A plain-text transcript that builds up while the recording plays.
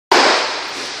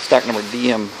Stock number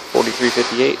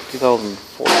DM4358,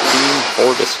 2014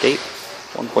 Ford Escape,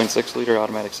 1.6 liter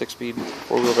automatic 6-speed,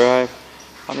 4-wheel drive,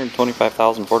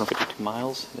 125,452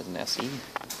 miles. It is an SE.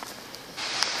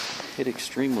 Hit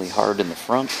extremely hard in the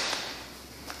front.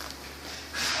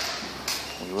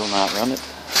 We will not run it.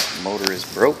 The motor is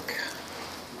broke.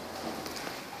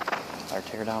 Our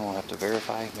teardown will have to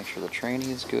verify, make sure the tranny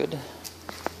is good.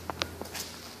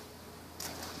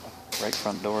 Right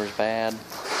front door is bad.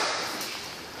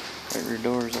 Right rear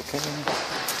door is okay.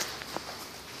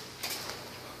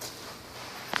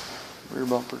 Rear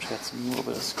bumper's got some little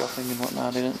bit of scuffing and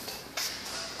whatnot in it.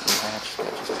 The hatch's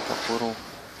got just a couple little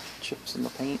chips in the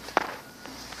paint.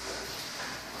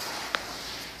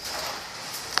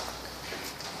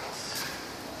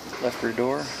 Left rear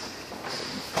door,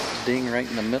 ding right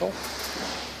in the middle.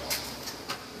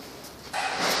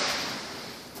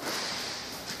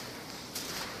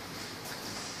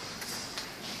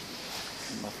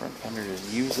 My front fender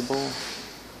is usable.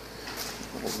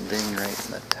 Little ding right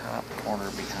in the top corner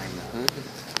behind the hood.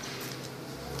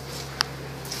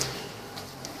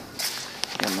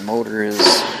 And the motor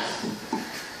is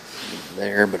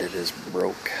there, but it is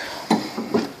broke.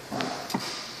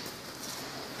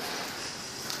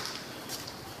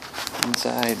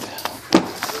 Inside,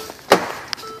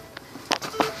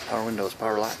 power windows,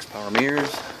 power locks, power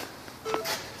mirrors,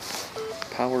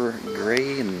 power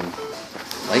gray and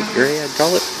light gray, I'd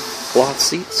call it. Cloth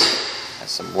seats.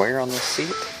 Has some wear on this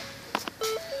seat.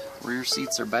 Rear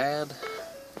seats are bad.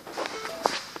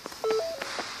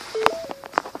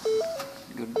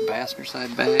 Good passenger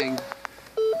side bag.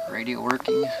 Radio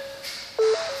working.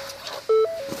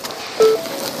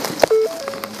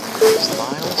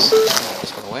 Miles.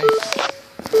 Let's go away.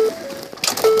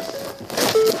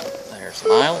 There's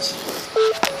Miles.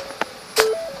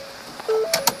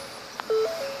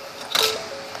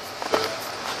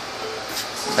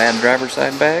 Bad driver's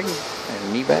side bag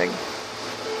and knee bag.